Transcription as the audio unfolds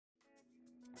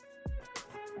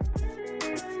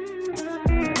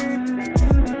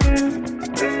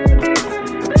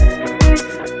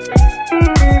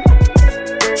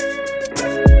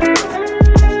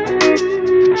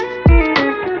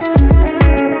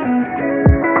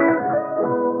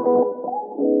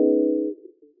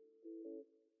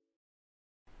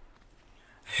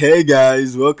Hey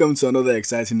guys, welcome to another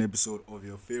exciting episode of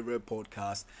your favorite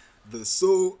podcast, the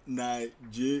So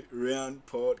Nigerian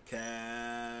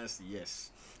Podcast.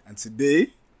 Yes, and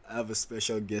today I have a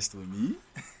special guest with me,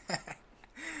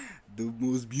 the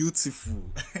most beautiful,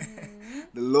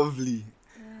 the lovely,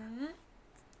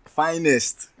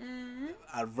 finest.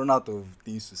 I've run out of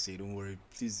things to say. Don't worry.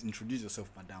 Please introduce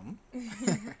yourself, madam.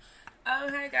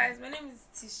 Hi guys, my name is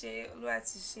Tishe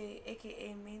Oluwatishe,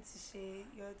 aka Main Tishe,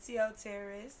 your TL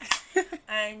terrorist,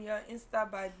 and your Insta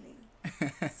badly.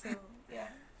 So yeah,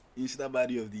 Insta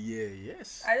body of the year,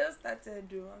 yes. I just started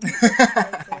though. I'm just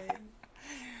started.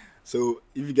 So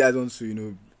if you guys want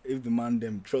to, if the man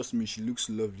them trust me, she looks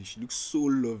lovely. She looks so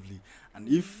lovely. And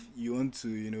if you want to,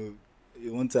 you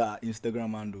want her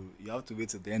Instagram handle, you have to wait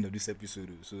till the end of this episode.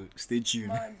 So stay tuned.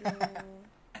 Mad,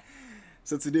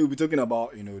 So today we'll be talking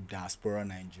about, diaspora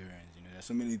Nigerians. There's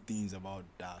so many things about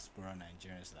diaspora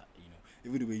Nigerians that,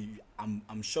 even the way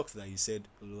I'm shocked that you said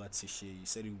Oluwatishe. You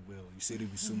said it well. You said it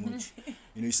with so much.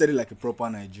 You said it like a proper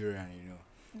Nigerian.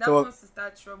 That So- wants to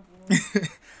start trouble.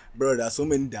 Bro, there's so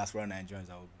many diaspora Nigerians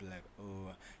that would be like,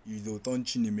 oh, you don't turn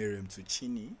Chini Miriam to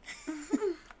Chini.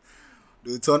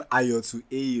 They'll turn Ayo to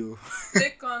Ayo.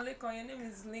 Lincoln, your name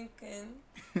is Lincoln.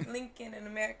 Lincoln in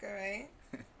America, right?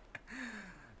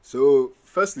 So,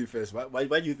 first,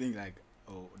 why do you think,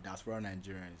 diaspora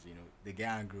Nigerians, they get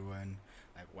angry when,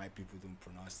 white people don't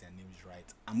pronounce their names right?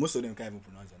 And most of them can't even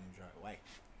pronounce their names right.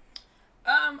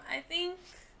 Why? I think,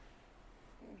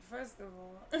 first of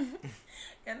all,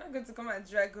 you're not going to come and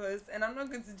drag us, and I'm not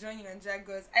going to join you and drag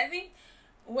us. I think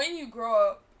when you grow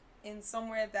up in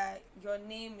somewhere that your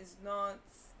name is not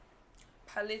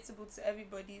palatable to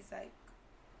everybody's,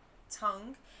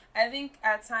 tongue, I think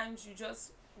at times you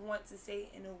just want to say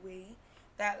it in a way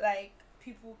that,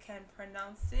 people can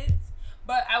pronounce it.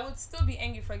 But I would still be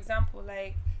angry, for example,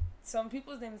 some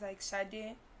people's names like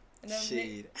Sade. And then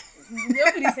Shade.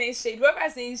 Nobody's saying shade.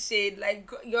 Whoever's saying shade,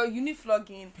 you're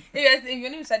uniflogging. If your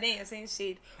name is Sade and you're saying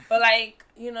shade. But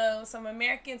some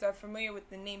Americans are familiar with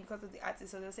the name because of the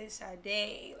artist, so they'll say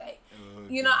Sade.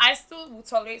 Okay. I still will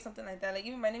tolerate something like that.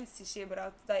 Even my name is Tishe, but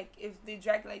I'll if they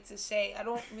drag Tishe, I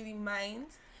don't really mind.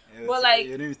 But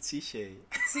your name is Tishe.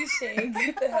 Tishe,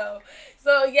 get the hell.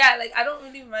 So yeah, I don't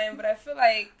really mind, but I feel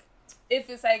like if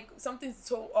it's something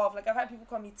so off, I've had people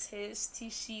call me Tish,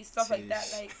 Tishy, stuff like that.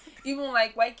 Even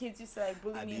white kids used to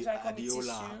bully me and try to call me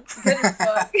Tishu. Get the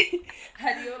fuck.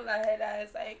 Adiola, head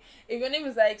ass. If your name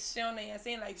is Sean and you're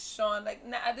saying Sean,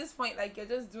 at this point, you're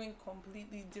just doing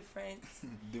completely different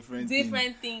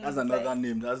things. That's another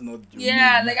name. That's not your name.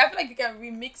 I feel like you can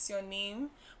remix your name,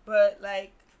 but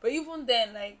even then,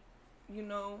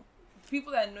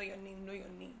 people that know your name know your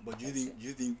name. But do you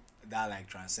think that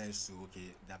transcends to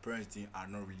their parents are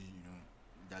not really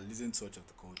they're losing touch of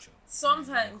the culture?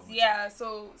 Sometimes, yeah.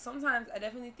 So sometimes I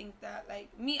definitely think that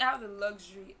me, I have the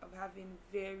luxury of having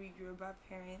very Yoruba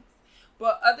parents,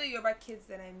 but other Yoruba kids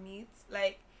that I meet,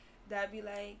 that be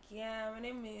yeah, my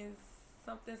name is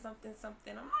something something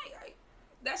something. I'm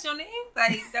that's your name?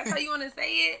 That's how you want to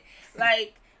say it?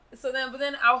 But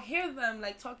then I'll hear them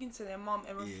talking to their mom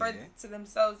and refer to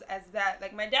themselves as that.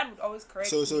 My dad would always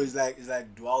correct me. So it's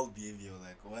like dual behavior.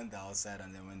 When they're outside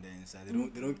and then when they're inside, they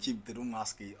don't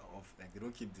mask it off. They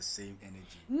don't keep the same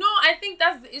energy. No, I think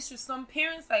that's the issue. Some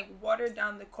parents water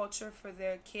down the culture for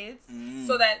their kids,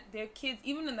 so that their kids,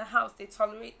 even in the house, they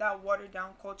tolerate that watered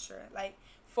down culture.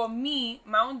 For me,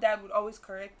 my own dad would always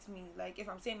correct me, if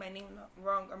I'm saying my name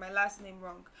wrong or my last name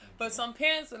wrong. Okay. But some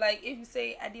parents are if you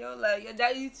say Adiola, your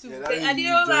dad used to say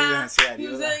Adiola. He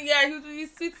was he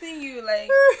was sweeting you,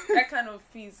 that kind of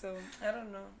feel. So I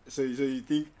don't know. So you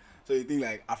think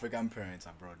African parents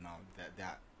abroad now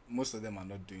that most of them are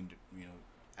not doing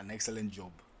an excellent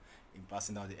job in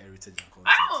passing down the heritage and culture.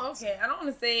 I don't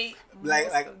want to say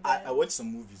I watch some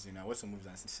movies, and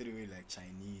considering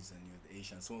Chinese and the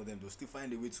Asians, some of them they'll still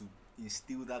find a way to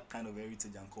instill that kind of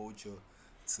heritage and culture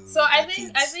to so I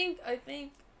kids.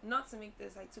 think not to make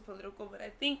this too political, but I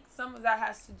think some of that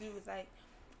has to do with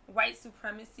white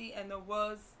supremacy and the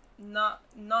world's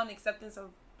non-acceptance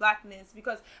of blackness,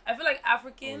 because I feel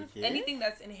Africans, anything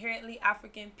that's inherently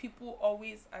African, people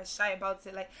always are shy about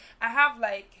it. I have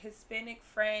Hispanic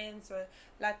friends or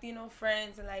Latino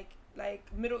friends and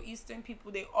Middle Eastern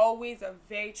people, they always are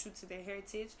very true to their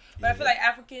heritage. But I feel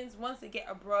Africans, once they get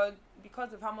abroad,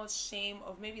 because of how much shame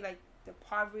of maybe the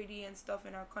poverty and stuff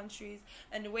in our countries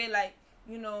and the way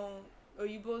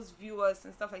Oyibos view us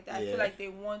and stuff like that, I feel they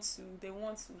want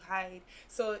to hide.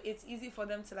 So it's easy for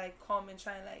them to come and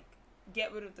try and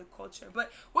get rid of the culture.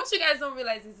 But what you guys don't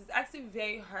realize is it's actually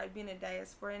very hard being a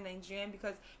diaspora Nigerian,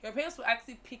 because your parents will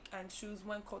actually pick and choose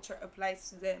when culture applies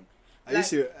to them. Are you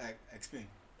sure? Explain.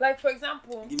 Like, for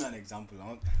example, Give me an example.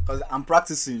 Because I'm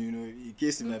practicing, in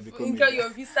case if I become until your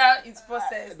visa is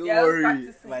processed. don't worry.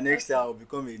 My next year I'll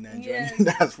become a Nigerian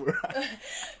diaspora.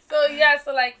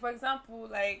 So like, for example,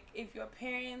 like, if your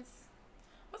parents,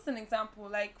 what's an example?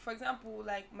 Like, for example,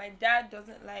 like, my dad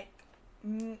doesn't like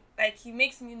he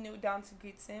makes me kneel down to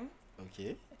greet him.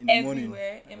 Okay.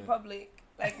 Everywhere in public.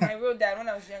 Like, my real dad, when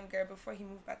I was younger, before he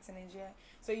moved back to Nigeria.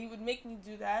 So he would make me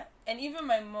do that. And even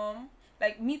my mom,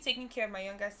 like, me taking care of my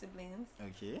younger siblings.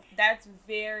 Okay. That's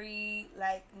very,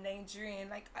 like, Nigerian.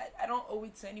 Like, I don't owe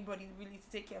it to anybody really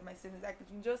to take care of my siblings. I can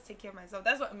just take care of myself.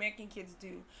 That's what American kids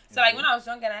do. So, like, when I was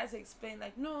younger, I had to explain,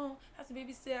 like, no, I have to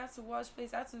babysit, I have to wash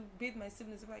plates, I have to bathe my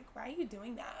siblings. They're like, why are you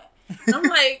doing that? And I'm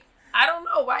like, I don't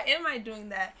know. Why am I doing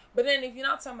that? But then if you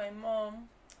now tell my mom,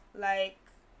 like,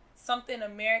 something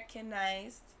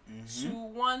Americanized, she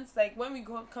wants, like, when we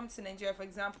come to Nigeria, for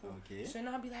example, she'll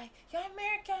not be like, you're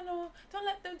American, oh, don't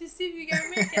let them deceive you, you're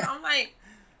American. I'm like,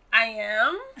 I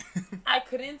am. I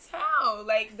couldn't tell.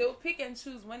 Like, they'll pick and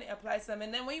choose when it applies to them.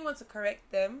 And then when you want to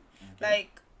correct them,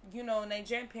 like,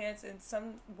 Nigerian parents and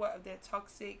somewhat of their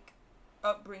toxic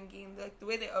upbringing, like, the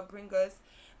way they upbring us,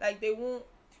 like, they won't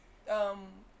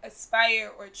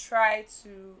aspire or try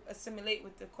to assimilate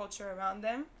with the culture around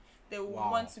them. They will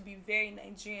want to be very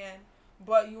Nigerian,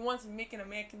 but you want to make an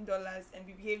American dollars and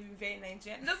be behaving very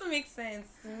Nigerian. It doesn't make sense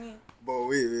to me. But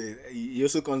wait. It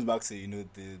also comes back to,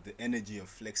 the energy of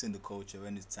flexing the culture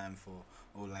when it's time for,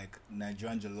 like,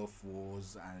 Nigerian jollof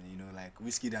wars and, like,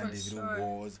 Whiskey and Davido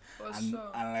wars. And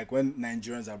like, when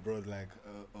Nigerians abroad, like,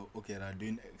 they're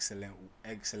doing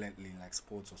excellently in, like,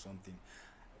 sports or something.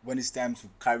 When it's time to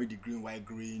carry the green, white,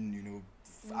 green,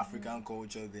 African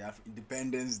culture, they have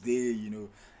Independence Day,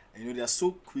 they're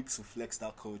so quick to flex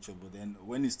that culture, but then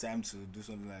when it's time to do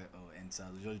something like enter,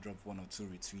 they just drop 1 or 2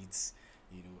 retweets,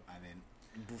 and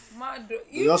then boof.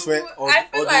 You just went I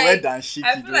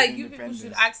feel like you people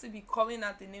should actually be calling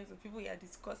out the names of people you're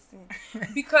discussing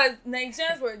because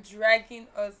Nigerians were dragging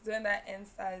us during that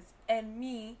NSAS, and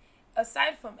me,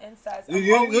 aside from NSAS,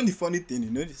 the funny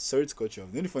thing, sorry to cut you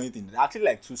off. The funny thing, there's actually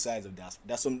like 2 sides of that.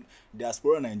 There's some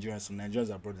diaspora Nigerians, some Nigerians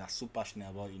abroad that are so passionate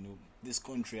about this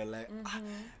country. Like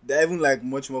they're even like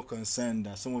much more concerned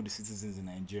than some of the citizens in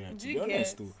Nigeria. To be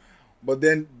honest, too. But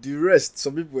then the rest,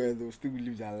 some people they'll still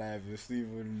live their life. They'll still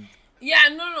even. Yeah,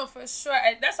 no, for sure.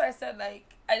 That's why I said, like,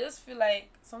 I just feel like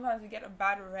sometimes we get a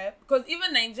bad rep because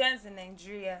even Nigerians in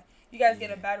Nigeria, you guys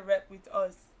get a bad rep with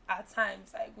us at times.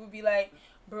 Like, we'll be like,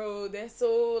 bro, they're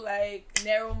so, like,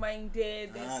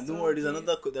 narrow-minded. Don't worry,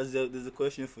 there's a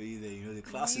question for you there. The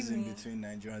classism between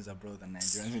Nigerians abroad and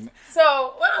Nigerians.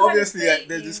 So, what I'm obviously,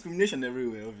 there's discrimination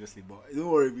everywhere, obviously, but don't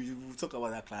worry, we'll talk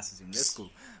about that classism. Let's go.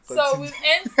 So, with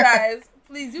NSAS,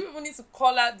 please, you people need to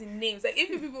call out the names. Like, if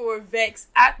you people were vexed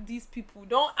at these people,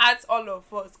 don't at all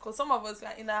of us. Because some of us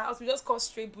are in our house, we just call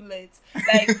stray bullets.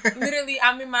 Like, literally,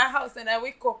 I'm in my house and I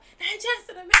wake up, Nigerians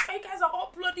and America, you guys are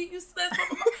all bloody useless. Blah,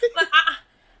 blah, blah. Like,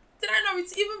 did I know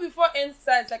it's even before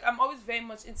NSAS? Like, I'm always very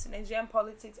much into Nigerian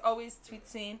politics, always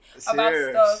tweeting about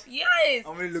stuff. Yes.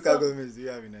 How many local governments do you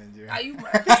have in Nigeria? Are you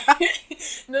mad?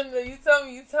 No,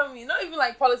 you tell me. Not even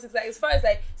like politics, like as far as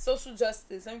like social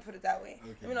justice, let me put it that way.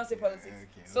 Let me not say politics.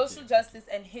 Social justice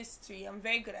and history. I'm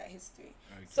very good at history.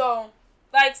 So,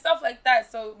 like, stuff like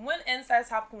that. So, when NSAS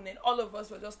happened and all of us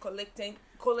were just collecting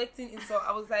insult,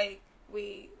 I was like,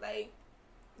 wait, like,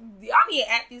 I'm here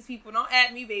at these people, don't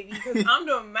at me, baby, because I'm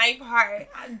doing my part.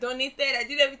 I donated, I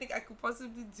did everything I could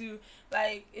possibly do.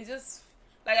 Like, it just,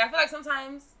 like, I feel like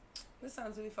sometimes, this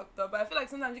sounds really fucked up, but I feel like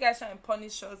sometimes you guys try and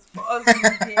punish us for us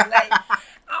being here. Like,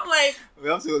 I'm like, we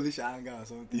have to release your anger or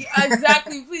something. Yeah,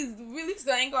 exactly, please, release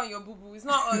the anger on your boo-boo. It's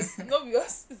not us. Not be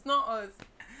us. It's not us.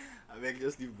 I beg,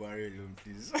 just leave Buhari alone,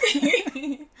 please.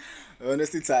 I'm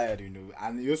honestly tired,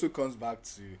 and it also comes back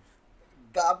to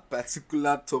that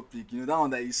particular topic, that one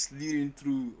that is leading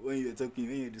through when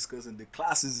you're discussing the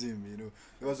classism,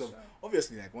 because of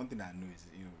obviously, like, one thing I know is,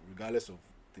 regardless of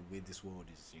the way this world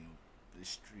is, the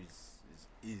streets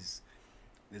is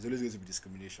there's always going to be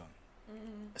discrimination,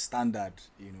 standard,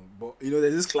 but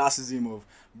there's this classism of,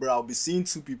 bro, I'll be seeing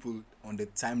 2 people on the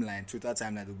timeline, Twitter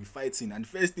timeline, they'll be fighting, and the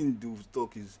first thing they'll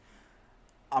talk is,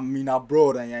 I'm in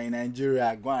abroad and you're in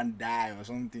Nigeria, go and die or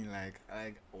something. Like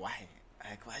why?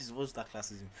 Like, what's that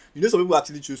classism? Some people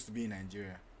actually choose to be in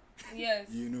Nigeria. Yes,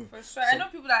 for sure. I know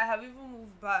people that have even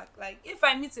moved back. Like, if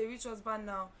I meet a rich husband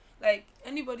now, like,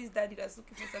 anybody's daddy that's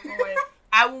looking for a second wife,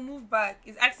 I will move back.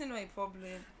 It's actually not a problem.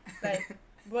 Like,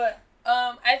 but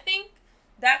I think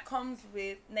that comes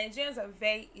with Nigerians are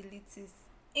very elitist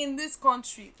in this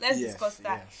country. Let's discuss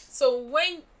that. Yes. So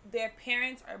when their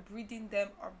parents are breeding them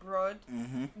abroad,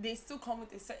 Mm-hmm. they still come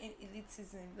with a certain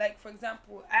elitism. Like, for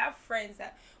example, I have friends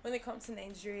that when they come to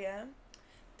Nigeria,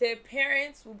 their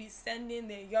parents will be sending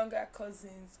their younger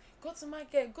cousins, go to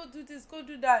market, go do this, go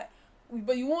do that.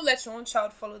 But you won't let your own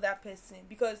child follow that person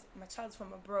because my child's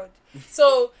from abroad.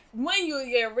 So when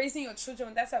you're raising your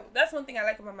children, that's one thing I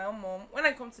like about my own mom. When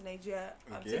I come to Nigeria,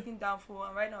 I'm Okay. taking downfall,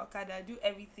 I'm riding Okada, I do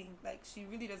everything. Like, she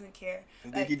really doesn't care.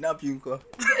 And they Like, kidnap you, uncle.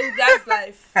 that's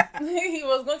life. It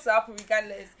was going to happen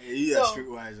regardless. You So, are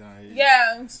streetwise,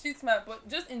 yeah, I'm street smart, but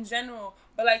just in general.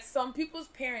 But like some people's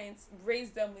parents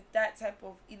raise them with that type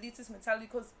of elitist mentality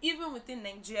because even within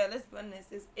Nigeria, let's be honest,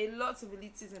 there's a lot of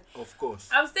elitism. Of course.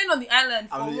 I'm staying on the island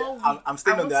for 1 week. I'm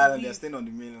staying I on the want to island. They're leave. staying on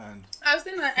the mainland. I'm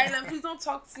staying on the island. Please don't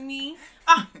talk to me.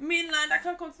 Mainland. I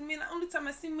can't come to mainland. Only time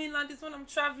I see mainland is when I'm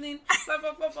traveling. Blah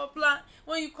blah blah blah blah.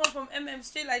 When you come from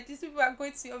straight like these people are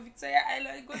going to your Victoria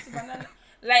Island, go to Banana.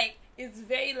 Like it's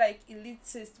very like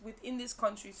elitist within this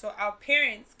country. So our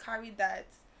parents carry that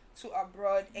to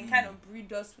abroad and kind of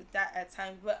breed us with that at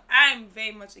times. But I'm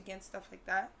very much against stuff like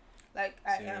that. Like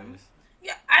I am. Serious?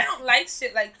 Yeah, I don't like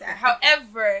shit like that.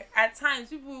 However, at times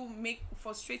people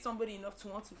frustrate somebody enough to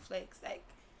want to flex. Like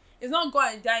it's not go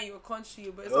and die in your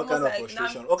country, but it's What kind almost of like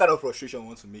frustration? What kind of frustration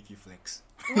wants to make you flex?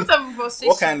 what type of frustration?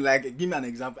 What kind, like, give me an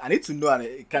example. I need to know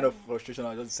a kind of frustration.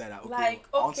 I just decide that, okay, Like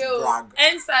I want okay, to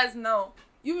brag. NSAS now.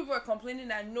 You people are complaining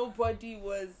that nobody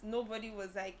was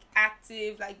like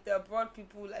active, like the abroad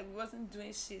people, like we wasn't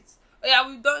doing shit. Oh yeah,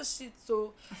 we've done shit,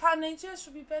 so Nigeria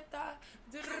should be better.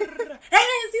 Hey,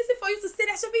 it's easy for you to say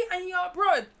that should be and you're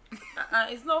abroad.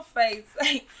 It's not fair. It's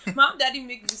like mom, daddy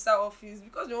make visa office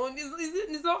because your own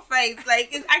it's not fair. It's like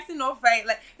it's actually not fair.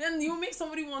 Like then you make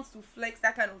somebody wants to flex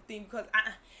that kind of thing because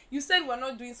you said we're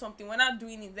not doing something, we're not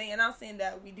doing it. Then you're not saying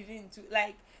that we didn't do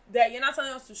like that. You're not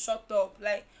telling us to shut up.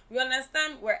 Like we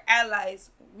understand we're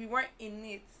allies. We weren't in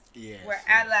it. Yes, We're yes,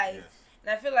 allies, yes.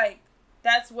 and I feel like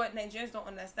that's what Nigerians don't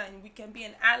understand. We can be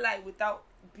an ally without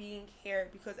being here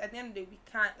because at the end of the day we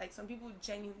can't. Like some people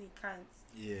genuinely can't.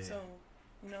 Yeah. So,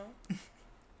 you know.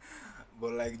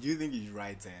 But like, do you think it's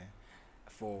right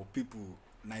for people,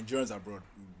 Nigerians abroad,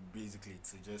 basically,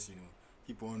 to just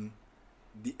keep on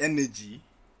the energy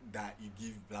that you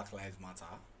give Black Lives Matter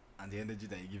and the energy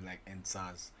that you give like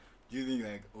NSAS? Do you think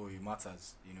like it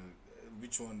matters?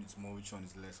 Which one is more, which one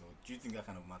is less, or do you think that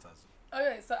kind of matters?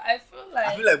 Okay, so I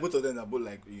feel like both of them are both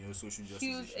like social justice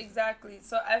huge, issues. exactly.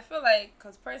 So I feel like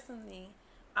because personally,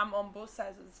 I'm on both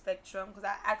sides of the spectrum because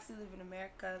I actually live in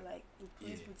America, like with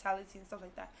police brutality and stuff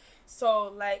like that.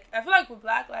 So like I feel like with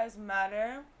Black Lives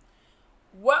Matter,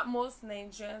 what most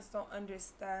Nigerians don't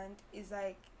understand is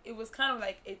like it was kind of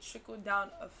like a trickle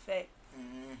down effect.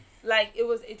 Like it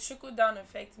was a trickle down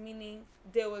effect, meaning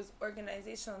there was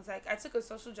organizations. Like I took a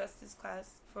social justice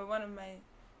class for one of my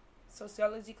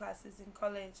sociology classes in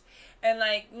college, and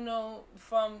like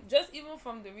from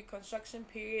the Reconstruction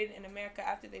period in America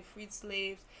after they freed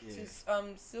slaves to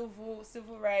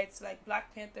civil rights, like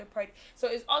Black Panther Party. So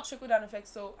it's all trickle down effect.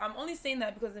 So I'm only saying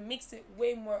that because it makes it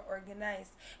way more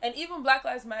organized, and even Black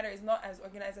Lives Matter is not as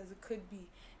organized as it could be.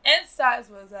 And SARS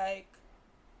was like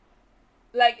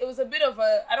it was a bit of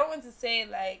a, I don't want to say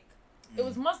like it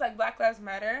was much like Black Lives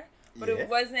Matter, but it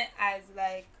wasn't as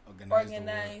like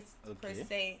organized per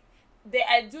se.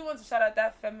 I do want to shout out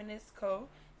that feminist co.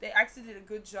 They actually did a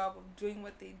good job of doing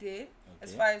what they did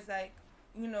as far as like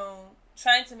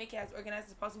trying to make it as organized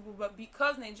as possible. But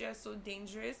because Nigeria is so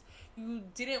dangerous, you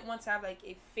didn't want to have like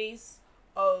a face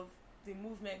of the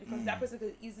movement because that person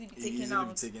could easily be taken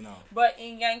out. But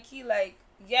in Yankee, like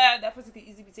that person could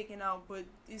easily be taken out, but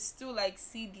it's still like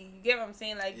seedy. You get what I'm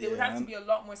saying? Like they would have to be a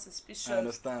lot more suspicious. I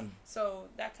understand. So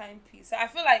that kind of piece. So I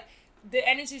feel like the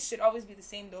energy should always be the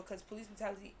same though, because police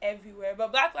brutality everywhere.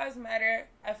 But Black Lives Matter,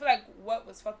 I feel like what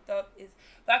was fucked up is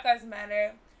Black Lives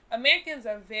Matter. Americans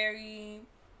are very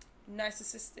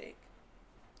narcissistic.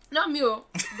 Not me,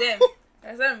 them.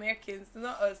 That's not Americans,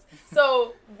 not us.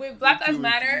 So with Black Lives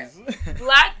Matter,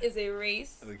 Black is a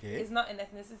race. Okay. It's not an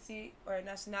ethnicity or a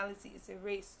nationality. It's a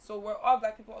race. So we're all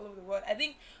Black people all over the world. I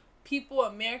think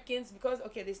Americans, because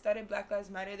they started Black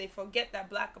Lives Matter, they forget that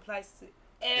Black applies to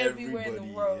everywhere in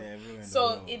the world.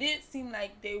 So it didn't seem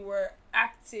like they were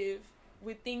active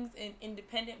with things in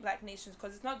independent Black nations,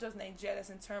 because it's not just Nigeria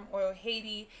that's in turmoil,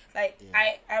 Haiti.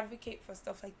 I advocate for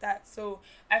stuff like that. So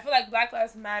I feel like Black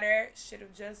Lives Matter should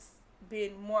have just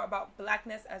been more about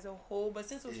Blackness as a whole, but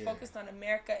since it was focused on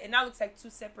America, it now looks like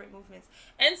two separate movements.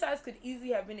 NSAS could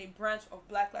easily have been a branch of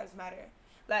Black Lives Matter,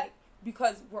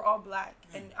 because we're all Black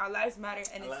and our lives matter,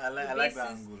 and it's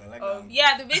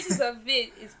the basis of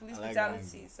it is police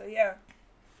brutality. So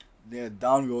they're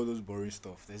down with all those boring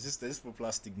stuff. There's this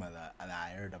popular stigma that I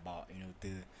heard about.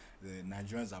 The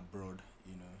Nigerians abroad.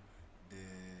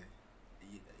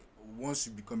 Once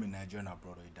you become a Nigerian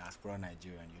abroad or a diaspora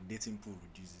Nigerian, your dating pool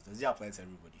reduces. Does it apply to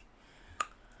everybody?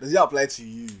 Does it apply to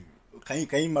you?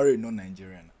 Can you marry a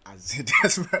non-Nigerian as a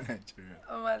diaspora Nigerian?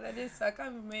 Oh my god, I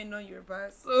can't be married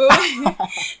non-Yoruba, so I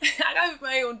can't be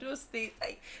married on those states.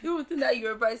 Like, you would think that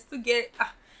Yoruba is to get.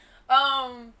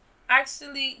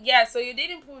 Actually, yeah. So your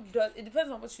dating pool it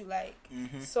depends on what you like.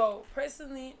 Mm-hmm. So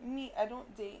personally, me, I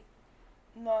don't date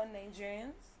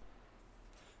non-Nigerians.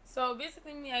 So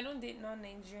basically, me, I don't date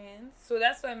non-Nigerians. So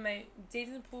that's why my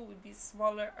dating pool would be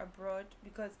smaller abroad,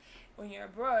 because when you're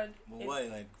abroad, But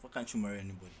why can't you marry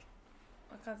anybody?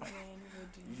 I can't marry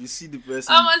anybody. If you see the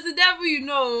person, As the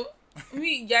devil,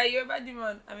 me, yeah, you're a bad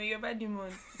demon. I'm a Yoruba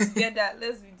demon. Together,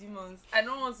 let's be demons. I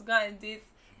don't want to go and date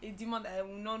a demon that I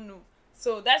will not know.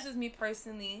 So that's just me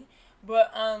personally.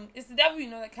 But it's the devil,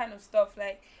 that kind of stuff.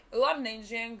 Like, a lot of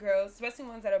Nigerian girls, especially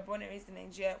ones that are born and raised in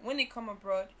Nigeria, when they come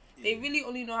abroad, they really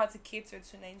only know how to cater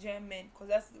to Nigerian men, because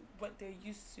that's what they're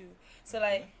used to. So,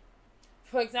 like,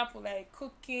 for example, like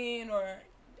cooking or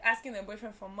asking their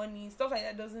boyfriend for money, stuff like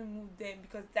that doesn't move them,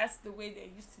 because that's the way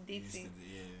they're used to dating.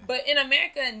 But in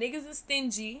America, niggas are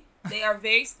stingy. They are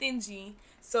very stingy.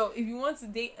 So if you want to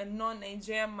date a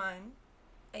non-Nigerian man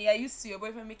and you're used to your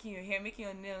boyfriend making your hair, making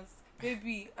your nails,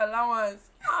 baby, allowance,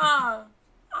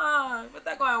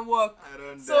 better go and work.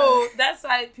 So that's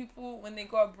why people, when they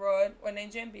go abroad, or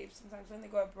Nigerian babes sometimes when they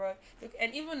go abroad,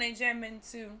 and even Nigerian men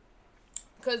too,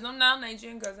 because now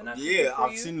Nigerian girls are not. Yeah,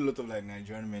 I've seen a lot of like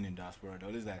Nigerian men in diaspora. They're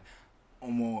always like,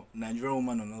 Nigerian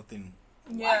woman or nothing.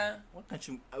 Yeah. What can't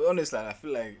you? Honestly, I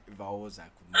feel like if I was, I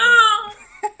could.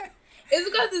 It's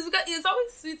because it's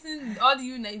always sweetening all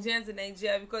you Nigerians in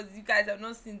Nigeria, because you guys have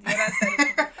not seen the other side of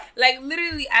people. Like,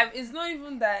 literally, it's not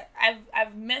even that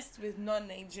I've messed with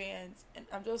non-Nigerians and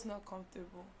I'm just not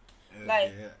comfortable.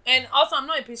 And also I'm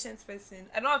not a patient person.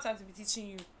 I don't have time to be teaching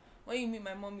you. When you meet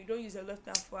my mom, you don't use your left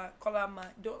hand for a call her ma.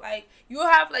 Don't you'll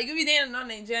be dating a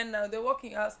non-Nigerian now. They're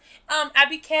walking out.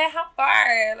 Abike, how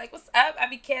far? Like, what's up,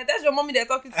 Abike? That's your mommy they're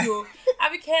talking to.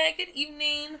 Abike, good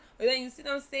evening. Or then you see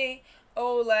them say,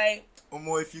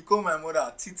 if you call my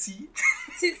mother Titi,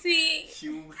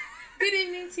 good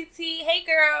evening, Titi. Hey,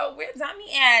 girl, where's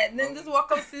Tommy at? And then just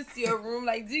walk upstairs to your room.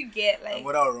 Like, do you get, like...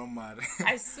 My mother will run mad.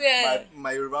 I swear.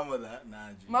 My Yoruba mother,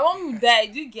 my mom will die.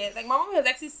 Do you get? Like, my mom has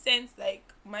actually sent, like,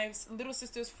 my little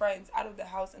sister's friends out of the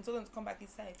house and told them to come back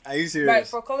inside. Are you serious? Like,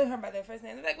 for calling her by their first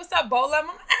name. They're like, what's up, Bola?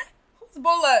 Mom, who's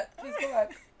Bola? Please go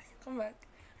back. Come back.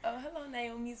 Hello,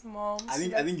 Naomi's mom. I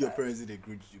think your parents did a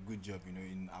good job,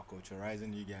 in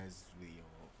acculturizing you guys with your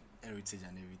heritage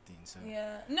and everything. So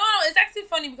yeah, no, it's actually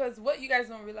funny, because what you guys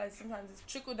don't realize sometimes is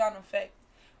trickle down effect.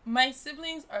 My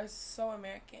siblings are so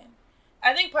American.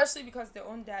 I think partially because their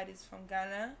own dad is from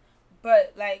Ghana,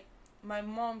 but like my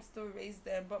mom still raised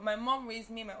them. But my mom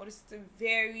raised me and my older sister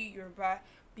very Yoruba,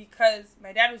 because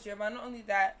my dad was Yoruba. Not only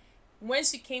that, when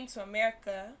she came to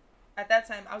America, at that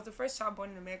time, I was the first child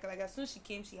born in America. Like, as soon as she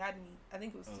came, she had me. I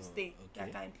think it was to stay.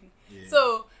 Okay. Yeah.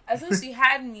 So, as soon as she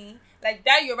had me, like,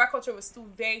 that Yoruba culture was still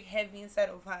very heavy inside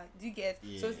of her. Do you get?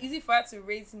 Yeah. So, it's easy for her to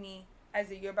raise me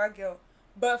as a Yoruba girl.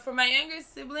 But for my younger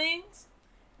siblings,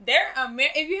 they're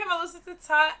If you hear my little sister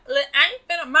talk, I ain't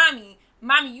been a mommy.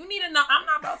 Mommy, you need to know. I'm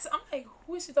not about to. I'm like,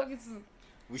 who is she talking to?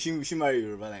 We should marry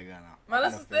Yoruba like that now. My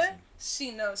little sister,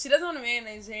 she doesn't want to marry a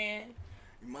Nigerian.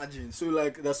 Imagine. So,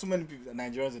 like, there's so many people,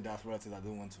 Nigerians in diaspora that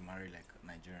don't want to marry, like,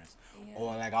 Nigerians. Yeah.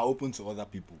 Or, like, are open to other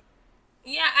people.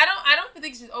 Yeah, I don't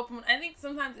think she's open. I think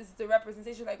sometimes it's the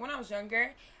representation. Like, when I was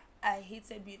younger, I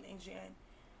hated being Nigerian.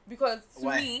 Because,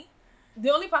 to me, the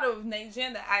only part of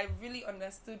Nigerian that I really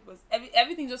understood was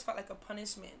everything just felt like a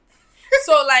punishment.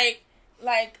 So, like,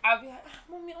 I'll be like,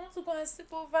 Mommy, I want to go and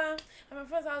sleep over at my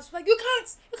friend's house. She's like, you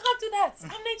can't do that. I'm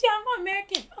Nigerian, I'm not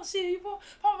American. Oh shit,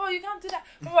 Papa, you can't do that.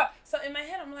 Papa. So in my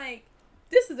head, I'm like,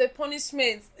 this is a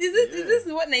punishment. Is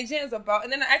this what Nigeria is about?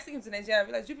 And then I actually came to Nigeria, I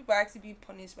realized you people are actually being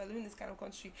punished by living in this kind of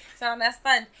country. So I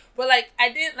understand. But like, I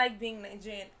didn't like being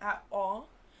Nigerian at all.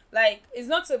 Like, it's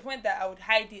not to the point that I would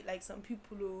hide it like some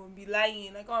people would be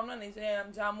lying, like, oh, I'm not Nigerian,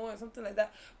 I'm Jamo or something like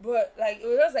that. But like, it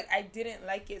was just like I didn't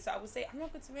like it. So I would say I'm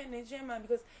not going to be a Nigerian man,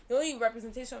 because the only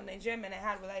representation of Nigerian men I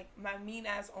had were like my mean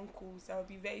ass uncles that would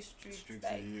be very strict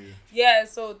like, yeah,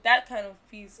 so that kind of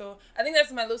piece. So I think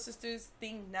that's my little sister's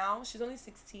thing now. She's only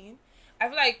 16. I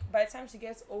feel like by the time she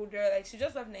gets older, like, she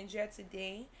just left Nigeria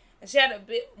today, and she had a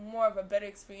bit more of a better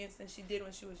experience than she did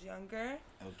when she was younger.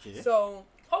 Okay. So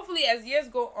hopefully, as years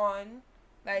go on,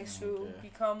 like, she'll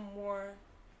become more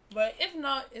But if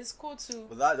not, it's cool too.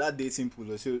 But that dating pool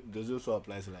does also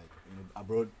apply to like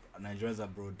abroad Nigerians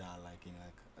abroad that are like in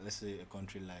like let's say a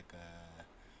country like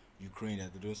Ukraine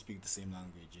that they don't speak the same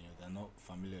language. They're not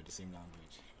familiar with the same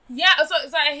language. Yeah, so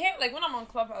I hear like when I'm on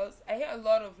Clubhouse, I hear a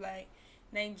lot of like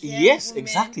Nigerian Yes, women.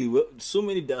 exactly. Well, so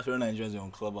many diaspora Nigerians are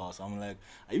on Clubhouse. I'm like,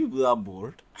 are you people that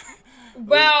bored?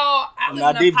 Well, I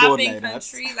Now live they in a bored popping like that.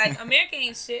 country. Like America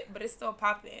ain't shit, but it's still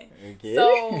popping. Okay.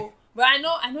 So, but I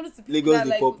noticed the people Lagos that they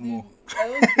like pop more. I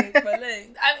don't think, but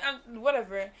like I'm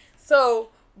whatever. So,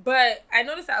 but I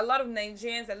noticed that a lot of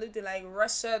Nigerians that lived in like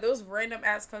Russia, those random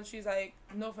ass countries, like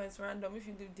no offense, random if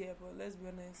you live there, but let's be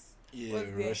honest. Yeah, What's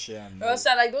there? Russia and Russia,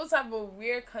 like those type of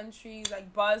weird countries,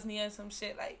 like Bosnia and some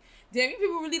shit. Like, damn, you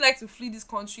people really like to flee this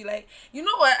country. Like, you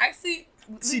know what? Actually,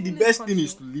 see, the living in this best thing country-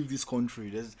 is to leave this country.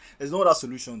 There's no other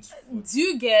solutions. Do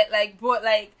you get like, but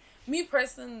like me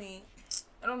personally,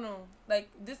 I don't know. Like,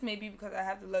 this may be because I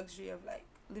have the luxury of like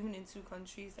living in two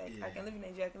countries. Like, I Yeah. can live in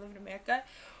Nigeria, I can live in America,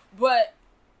 but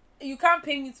you can't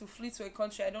pay me to flee to a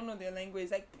country I don't know their language.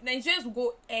 Like, Nigerians will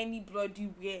go any bloody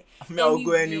where. I mean, I'll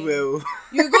go anywhere.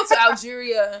 You go to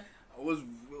Algeria.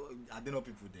 I don't know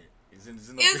people there. Is it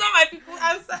not It's not my people.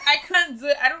 I can't do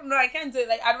it. I don't know. I can't do it.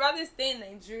 Like, I'd rather stay in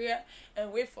Nigeria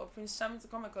and wait for Prince Charming to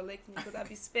come and collect me because I'd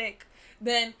be spec.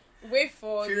 Then wait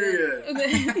for Period.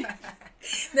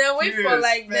 then wait for Period.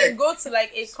 like then go to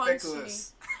like a country.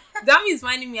 Speckless. Dami is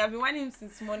whining me. I've been whining him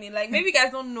since morning. Like, maybe you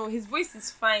guys don't know, his voice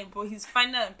is fine, but he's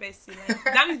finer in person. Like,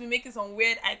 Dami's been making some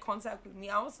weird eye contact with me.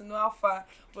 I want to know how far,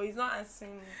 but he's not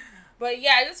answering me. But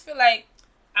yeah, I just feel like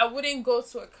I wouldn't go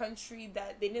to a country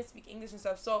that they didn't speak English and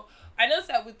stuff. So I noticed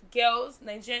that with girls,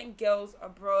 Nigerian girls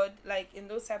abroad, like in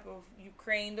those type of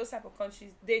Ukraine, those type of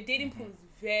countries, their dating pool is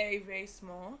very, very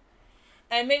small.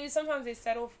 And maybe sometimes they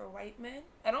settle for white men.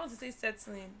 I don't want to say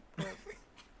settling, but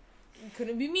it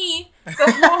couldn't be me. So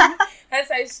that's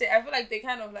like shit. I feel like they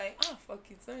kind of like, oh fuck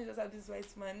it, let me just have this white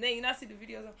man. Then you now see the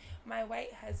videos of my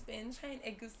white husband trying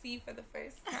egusi for the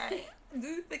first time. Do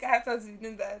you think I have to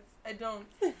do that? I don't.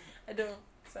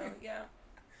 So yeah.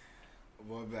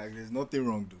 But like, there's nothing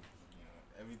wrong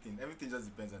though. Everything just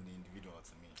depends on the individual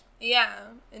to me. Yeah,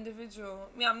 individual.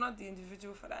 Me, I'm not the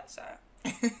individual for that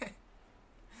shit.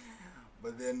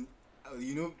 But then,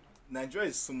 Nigeria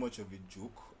is so much of a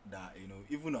joke that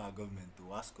even our government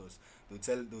will ask us. They'll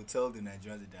tell the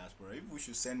Nigerians, the diaspora, if we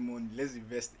should send money, let's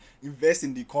invest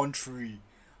in the country.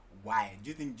 Why? Do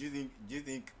you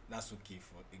think that's okay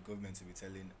for a government to be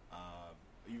telling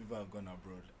you people have gone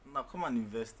abroad? Now come and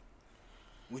invest.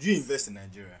 Would you invest in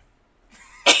Nigeria?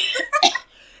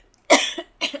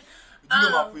 Would you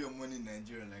not put your money in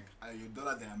Nigeria, like your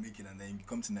dollar that you're making, and then you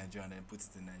come to Nigeria and then put it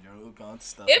in Nigeria? Okay, I want to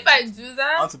start. If I do I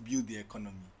that, want to build the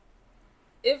economy.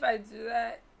 if I do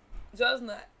that, just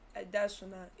not a dash for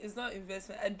now. It's not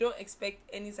investment. I don't expect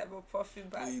any type of profit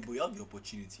back. But you have the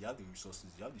opportunity, you have the resources,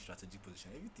 you have the strategic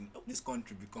position, everything. Help this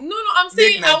country become. No, I'm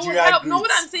saying I would Nigeria help. No, great.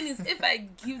 what I'm saying is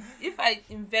if I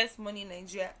invest money in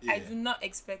Nigeria, I Yeah. do not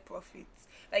expect profits.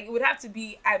 Like, it would have to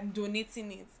be I'm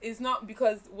donating it. It's not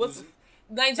because what's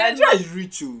Nigeria is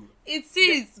rich, oh. it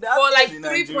is There are for like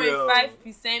things in Nigeria.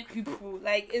 3.5% people.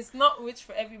 Like, it's not rich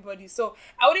for everybody. So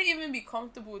I wouldn't even be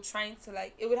comfortable trying to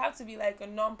like. It would have to be like a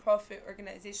non-profit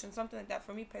organization, something like that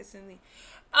for me personally.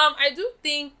 I do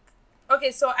think.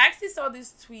 Okay, so I actually saw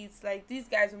these tweets. Like, these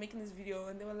guys were making this video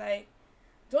and they were like,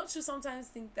 "Don't you sometimes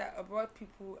think that abroad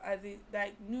people are the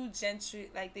like new gentry?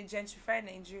 Like, they gentrify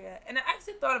Nigeria?" And I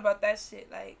actually thought about that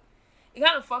shit. Like, it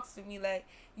kind of fucks with me. Like,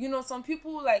 some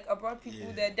people, like, abroad people,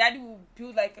 Yeah. their daddy will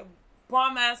build, like, a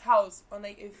bomb-ass house on,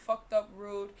 like, a fucked-up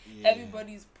road. Yeah.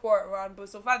 Everybody's poor around, but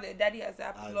so far their daddy has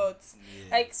that plot.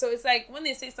 Yeah. Like, so it's like, when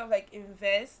they say stuff like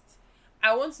invest,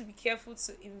 I want to be careful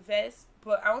to invest,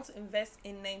 but I want to invest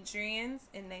in Nigerians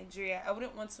in Nigeria. I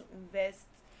wouldn't want to invest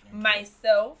Okay.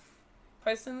 myself,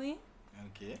 personally.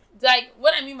 Okay. Like,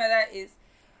 what I mean by that is,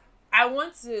 I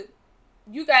want to,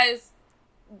 you guys,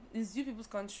 it's you people's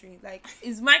country. Like,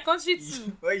 it's my country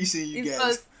too. Why are you saying you It's guys?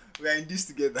 us. We are in this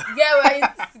together. Yeah, we're in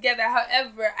this together.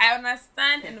 However, I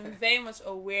understand and I'm very much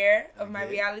aware of my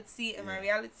Okay. reality. And my Yeah.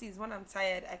 reality is when I'm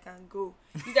tired, I can go.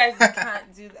 You guys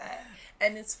can't do that.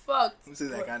 And it's fucked. Who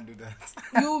says I but can't do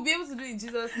that? you will be able to do it in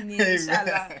Jesus' name, Amen.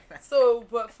 inshallah. So,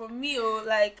 but for me,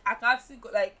 like, I can actually go,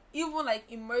 like, even, like,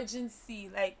 emergency,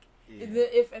 like, Yeah.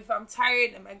 if I'm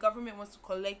tired and my government wants to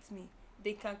collect me,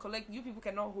 they can collect. You people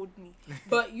cannot hold me.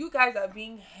 But you guys are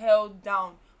being held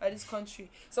down by this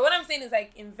country. So what I'm saying is,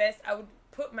 like, invest. I would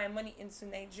put my money into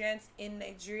Nigerians in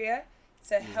Nigeria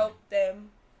to help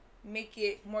them make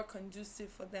it more conducive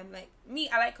for them. Like, me,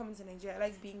 I like coming to Nigeria. I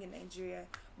like being in Nigeria.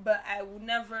 But I would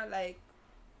never, like,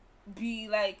 be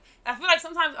like. I feel like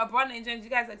sometimes abroad Nigerians, you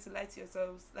guys like to lie to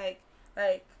yourselves. Like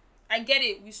I get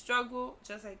it. We struggle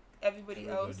just like everybody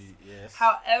else. Yes.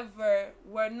 However,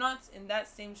 we're not in that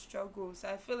same struggle. So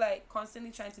I feel like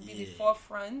constantly trying to be the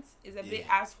forefront is a bit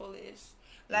asshole-ish.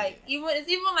 Like it's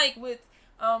even like with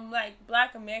like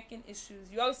Black American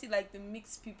issues, you always see like the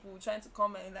mixed people trying to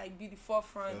come and like be the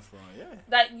forefront.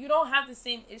 Like you don't have the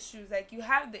same issues. Like you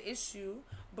have the issue,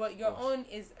 but your own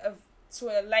is to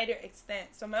a lighter extent.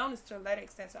 So my own is to a lighter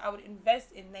extent. So I would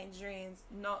invest in Nigerians,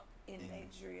 not in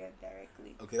Nigeria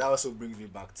directly. Okay, that also brings me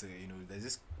back to, there's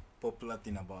this popular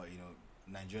thing about,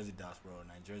 Nigerians in diaspora,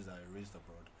 Nigerians that are raised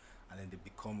abroad, and then they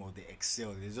become or they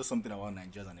excel. There's just something about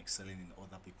Nigerians and excelling in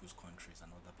other people's countries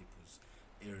and other people's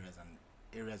areas and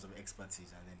areas of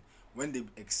expertise. And then when they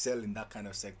excel in that kind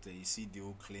of sector, you see the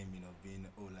whole claim, being,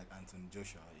 like Anthony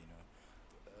Joshua,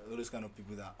 all those kind of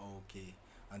people that, okay,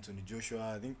 Anthony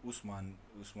Joshua, I think Usman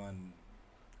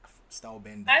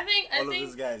Stylebender. I think of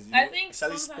those guys. I think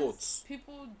especially sometimes sports.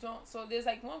 people don't. So there's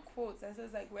like one quote that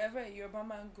says like wherever a Yoruba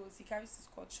man goes, he carries his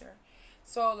culture.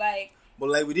 So like. But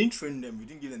like we didn't train them, we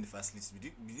didn't give them the facilities,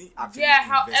 we didn't actually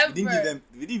invest.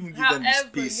 We didn't even give them the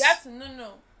space. You have to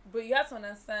but you have to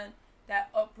understand that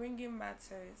upbringing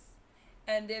matters,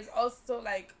 and there's also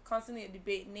like constantly a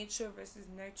debate nature versus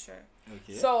nurture.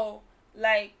 Okay. So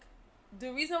like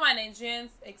the reason why Nigerians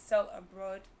excel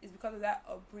abroad is because of that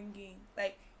upbringing.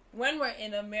 Like when we're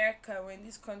in America, we're in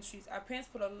these countries, our parents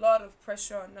put a lot of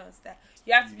pressure on us that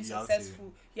you have to be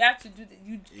successful. You have to do that.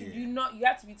 You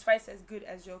have to be twice as good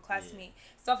as your classmate.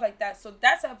 Stuff like that. So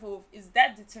that type of is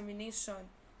that determination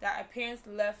that our parents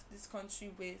left this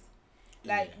country with.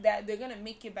 Like that they're gonna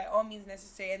make it by all means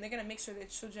necessary, and they're gonna make sure their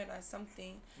children are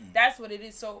something. That's what it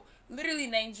is. So literally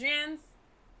Nigerians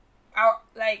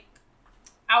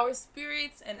our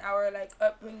spirits and our like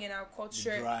upbringing, our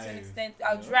culture to an extent,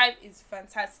 our drive is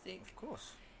fantastic. Of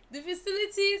course. The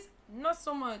facilities, not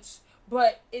so much,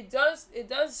 but it does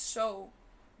show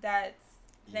that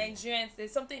Nigerians,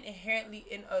 there's something inherently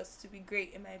in us to be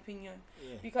great, in my opinion.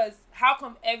 Yeah. Because how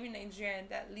come every Nigerian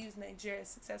that leaves Nigeria is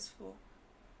successful?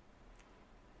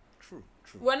 True.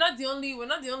 We're not the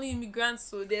only immigrants,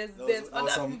 so there's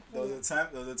other people. There was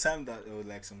a time that there was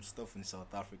like some stuff in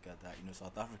South Africa that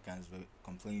South Africans were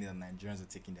complaining that Nigerians are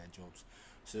taking their jobs,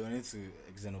 so they wanted to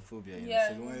xenophobia.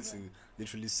 So they wanted to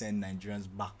literally send Nigerians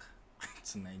back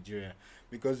to Nigeria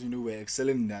because we're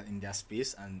excelling in their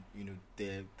space, and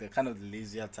they're kind of the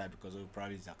lazier type because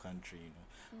probably it's their country.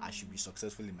 I should be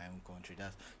successful in my own country.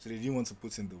 So they didn't want to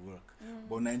put in the work.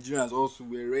 But Nigerians also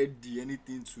were ready,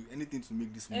 anything to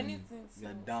make this money.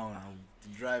 They're down and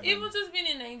drive. Even just being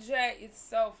in Nigeria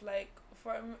itself, like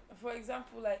for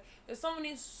example, like there's so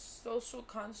many social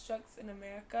constructs in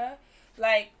America,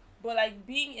 but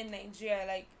being in Nigeria,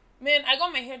 like man, I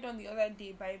got my hair done the other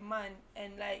day by a man,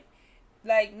 and like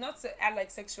not to add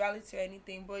like sexuality or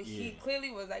anything, but he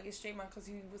clearly was like a straight man because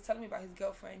he was telling me about his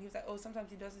girlfriend. He was like, oh, sometimes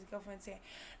he does his girlfriend's hair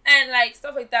and like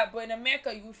stuff like that. But in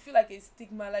America, you would feel like a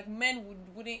stigma. Like men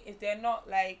wouldn't if they're not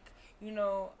like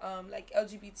like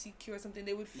LGBTQ or something,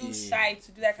 they would feel shy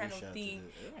to do that kind of thing.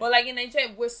 But like in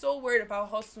Nigeria, we're so worried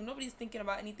about hustle. Nobody's thinking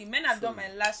about anything. Men have done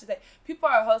my lashes. Like people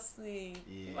are hustling.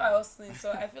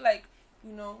 So I feel like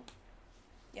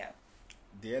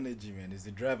the energy, man, is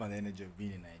the drive and the energy of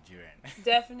being a Nigerian.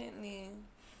 Definitely.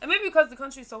 And maybe because the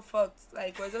country is so fucked,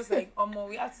 like we're just like,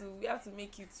 we have to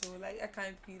make it to like I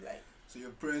can't be like. So your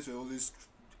parents were always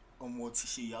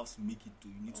Tisha, you have to make it to.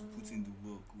 You need to put in the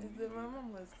work.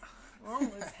 My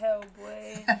mom was hell,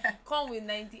 boy. Come with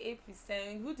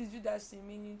 98%. Who did you dash the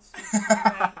meaning to?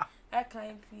 Like, that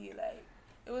can't be like.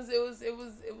 It was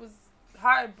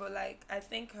hard, but like I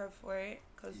thank her for it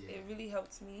because it really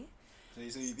helped me.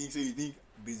 So you think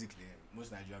basically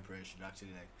most Nigerian parents should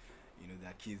actually like,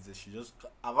 their kids, they should just.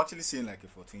 I've actually seen like a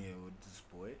 14-year-old this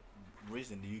boy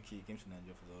raised in the UK, came to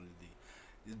Nigeria for the holiday.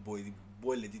 This the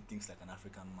boy legit thinks like an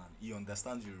African man. He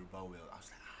understands Yoruba well. I was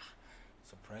like,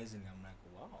 surprisingly, I'm like,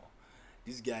 wow,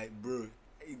 this guy, bro,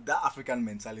 that African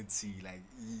mentality, like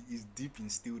is deep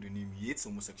instilled in him. He hates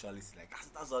homosexuality. Like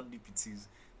that's how deep it is.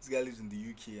 This guy lives in the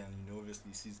UK and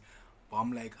obviously sees. But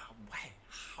I'm like, why?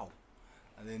 How?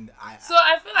 And then I feel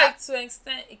like to an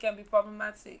extent it can be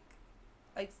problematic,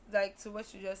 like to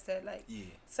what you just said. Like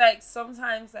it's like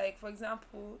sometimes, like for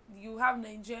example, you have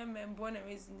Nigerian men born and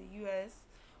raised in the US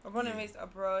or born and raised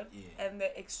abroad, and they're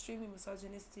extremely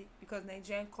misogynistic because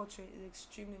Nigerian culture is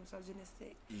extremely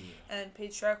misogynistic and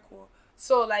patriarchal.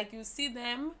 So like you see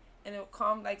them and it'll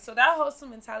come like so that hustle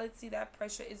mentality, that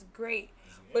pressure is great,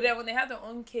 but then when they have their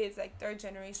own kids, like third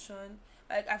generation,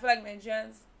 like I feel like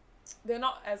Nigerians. They're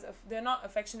not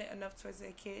affectionate enough towards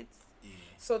their kids.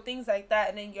 So things like that,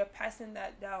 and then you're passing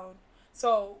that down.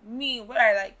 So me, what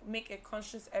I like make a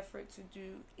conscious effort to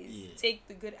do is take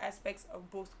the good aspects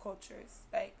of both cultures.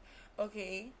 Like,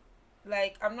 okay,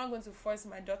 like I'm not going to force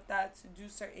my daughter to do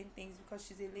certain things because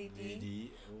she's a lady. Okay.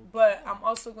 But I'm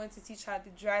also going to teach her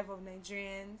the drive of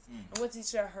Nigerians. I'm going to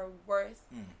teach her worth,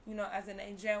 you know, as a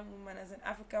Nigerian woman, as an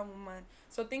African woman.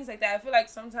 So things like that. I feel like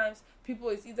sometimes people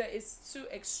it's too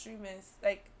extremist.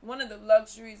 Like one of the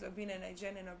luxuries of being a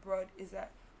Nigerian abroad is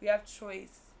that we have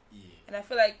choice. And I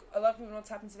feel like a lot of people don't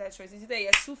tap into that choice. It's either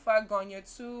you're too far gone, you're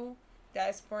too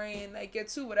diasporan, like you're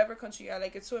too whatever country you are,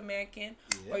 like you're too American,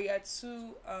 or you're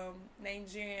too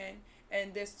Nigerian,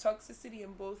 and there's toxicity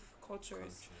in both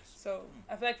cultures. So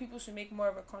I feel like people should make more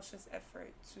of a conscious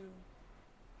effort to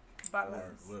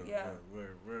balance.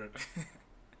 Word.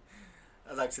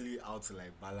 That's actually how to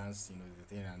like balance, you know, the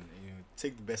thing, and you know,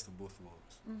 take the best of both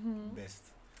worlds. Best.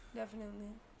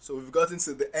 Definitely. So we've gotten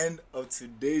to the end of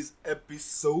today's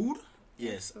episode.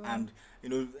 Yes, and you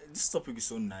know, this topic is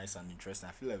so nice and interesting.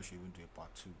 I feel like we should even do a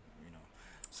part 2. You know,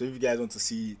 so if you guys want to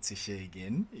see Tisha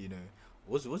again, you know,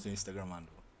 what's your Instagram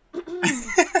handle?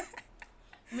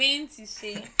 Main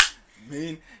Tisha.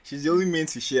 She's the only main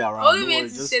Tisha around. Only main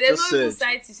Tisha. There's no even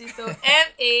side Tisha. So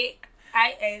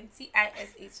MAINTISHE.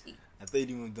 I thought you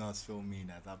didn't even know how to spell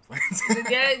mean at that point.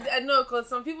 I know, because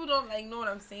some people don't like know what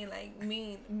I'm saying. Like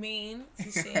main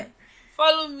Tisha.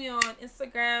 Follow me on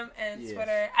Instagram and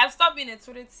Twitter. I've stopped being a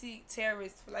Twitter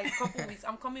terrorist for like a couple weeks.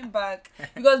 I'm coming back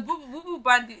because Boo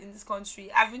banned it in this country.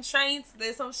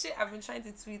 There's some shit I've been trying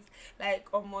to tweet, like,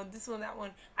 this one, that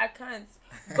one. I can't.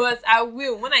 But I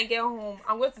will. When I get home,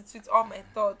 I'm going to tweet all my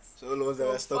thoughts. So all of us that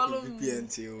are stuck with VPN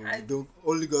till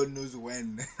only God knows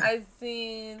when.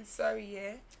 Sorry,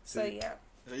 yeah. So yeah.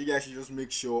 So you guys should just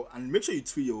make sure you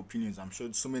tweet your opinions. I'm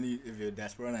sure so many, if you're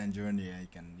diaspora Nigerian here, you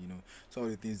can, you know, some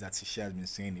of the things that Tisha has been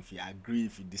saying. If you agree,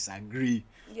 if you disagree,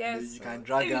 yes, you can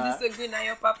drag her. If you disagree, now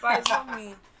your papa, it's not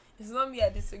me. It's not me I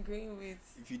disagreeing with.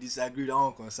 If you disagree, that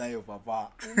won't concern your papa.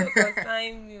 It won't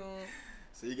concern you.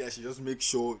 So you guys should just make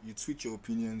sure you tweet your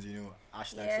opinions, you know,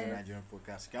 # Nigerian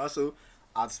podcast. You can also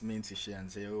ask me to share and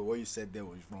say, oh, what you said there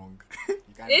was wrong.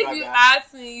 If you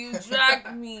ask me, you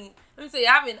drag me. Let me say, you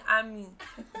have an army.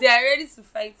 They are ready to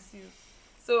fight you.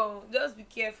 So just be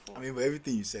careful. I mean, but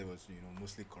everything you said was, you know,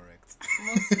 mostly correct.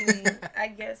 Mostly, I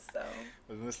guess so.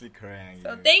 It was mostly correct.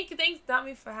 So thanks,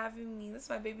 Dami, for having me. This is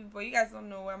my baby boy. You guys don't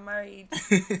know we're married.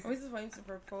 I'm waiting for him to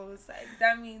propose. Like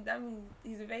Dami,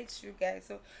 he's a very true guy.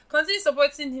 So continue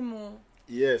supporting him more.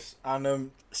 Yes,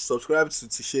 and subscribe to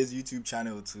Tisha's YouTube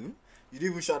channel too. You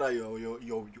didn't even shout out your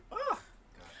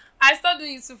I stopped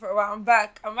doing YouTube for a while. I'm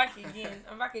back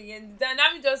again.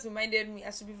 Dynamic just reminded me I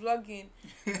should be vlogging.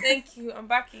 Thank you. I'm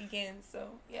back again. So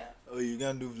yeah. Oh, you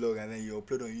can do vlog and then you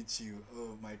upload on YouTube.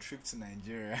 Oh, my trip to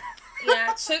Nigeria.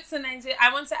 Yeah, trip to Nigeria.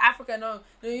 I went to Africa. No,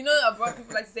 you know abroad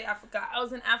people like to say Africa. I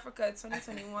was in Africa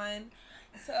 2021.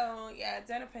 So yeah,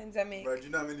 during the pandemic. But do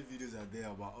you know how many videos are there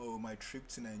about my trip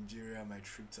to Nigeria, my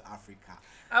trip to Africa?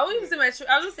 I won't even say my trip.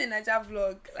 I'll just say Nigeria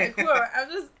vlog. Like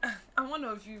I'm one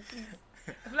of you, please.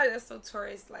 I feel like that's so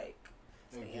tourist like.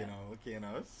 So, okay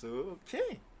now. So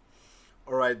okay.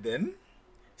 Alright then.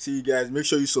 See you guys. Make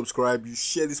sure you subscribe. You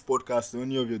share this podcast to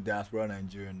any of your diaspora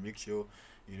Nigerian. Make sure,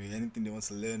 you know, anything they want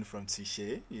to learn from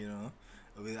Tisha, you know,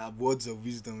 with our words of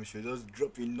wisdom, she'll just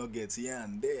drop in nuggets here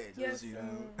and there. Just, yes, you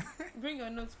know. Bring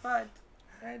your notepad.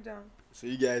 Write down. So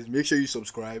you guys, make sure you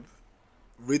subscribe.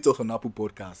 Rate us on Apple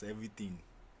Podcasts. Everything.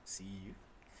 See you.